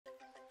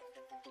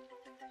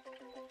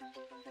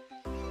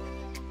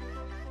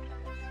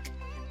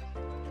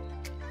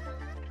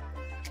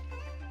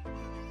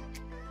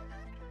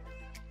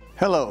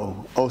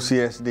Hello,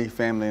 OCSD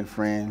family and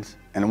friends,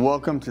 and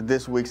welcome to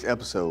this week's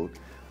episode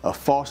of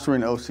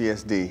Fostering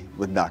OCSD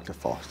with Dr.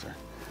 Foster.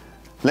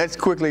 Let's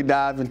quickly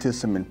dive into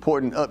some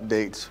important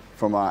updates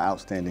from our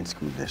outstanding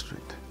school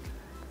district.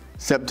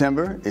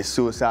 September is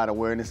Suicide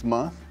Awareness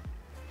Month,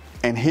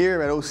 and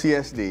here at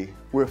OCSD,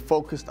 we're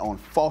focused on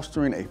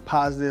fostering a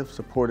positive,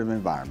 supportive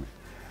environment.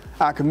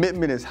 Our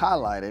commitment is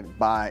highlighted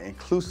by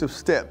inclusive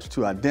steps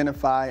to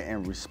identify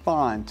and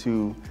respond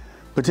to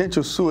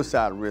potential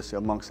suicide risk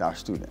amongst our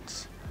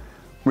students.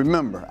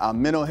 Remember, our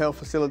mental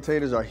health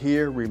facilitators are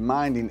here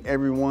reminding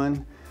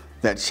everyone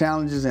that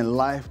challenges in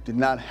life do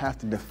not have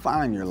to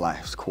define your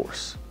life's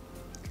course.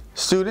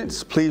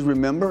 Students, please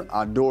remember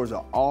our doors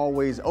are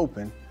always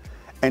open,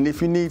 and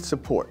if you need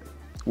support,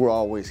 we're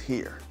always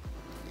here.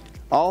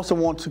 I also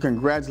want to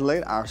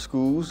congratulate our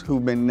schools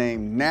who've been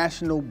named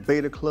National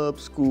Beta Club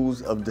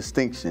Schools of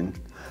Distinction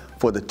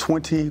for the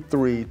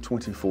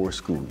 23-24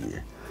 school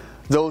year.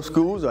 Those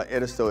schools are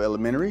Edisto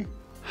Elementary,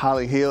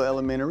 Holly Hill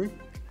Elementary,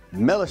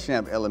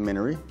 Mellichamp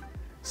Elementary,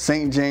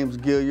 St. James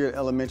Gilliard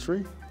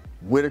Elementary,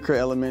 Whitaker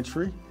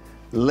Elementary,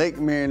 Lake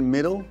Marion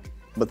Middle,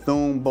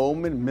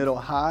 Bethune-Bowman Middle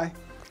High,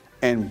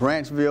 and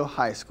Branchville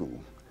High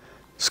School.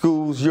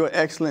 Schools, your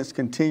excellence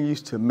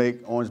continues to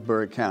make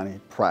Orangeburg County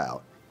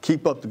proud.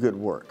 Keep up the good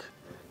work.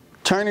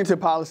 Turning to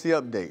policy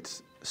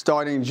updates,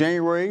 starting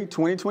January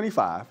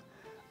 2025,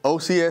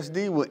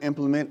 OCSD will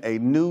implement a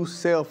new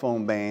cell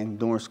phone ban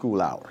during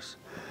school hours.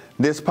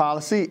 This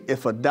policy,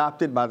 if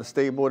adopted by the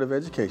State Board of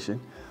Education,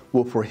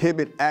 will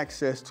prohibit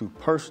access to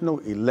personal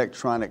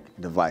electronic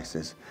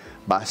devices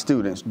by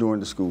students during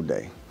the school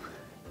day.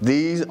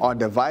 These are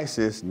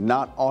devices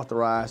not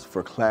authorized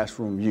for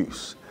classroom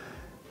use,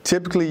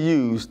 typically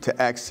used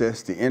to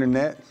access the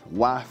internet,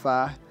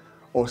 Wi-Fi,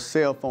 or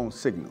cell phone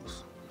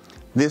signals.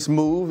 This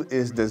move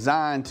is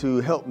designed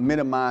to help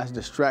minimize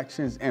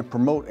distractions and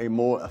promote a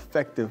more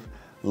effective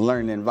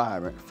learning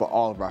environment for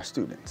all of our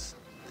students.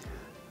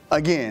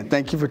 Again,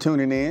 thank you for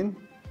tuning in.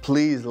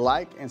 Please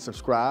like and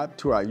subscribe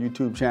to our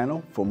YouTube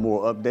channel for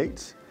more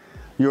updates.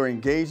 Your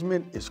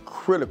engagement is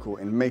critical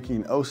in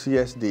making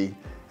OCSD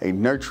a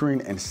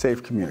nurturing and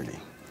safe community.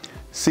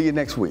 See you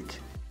next week.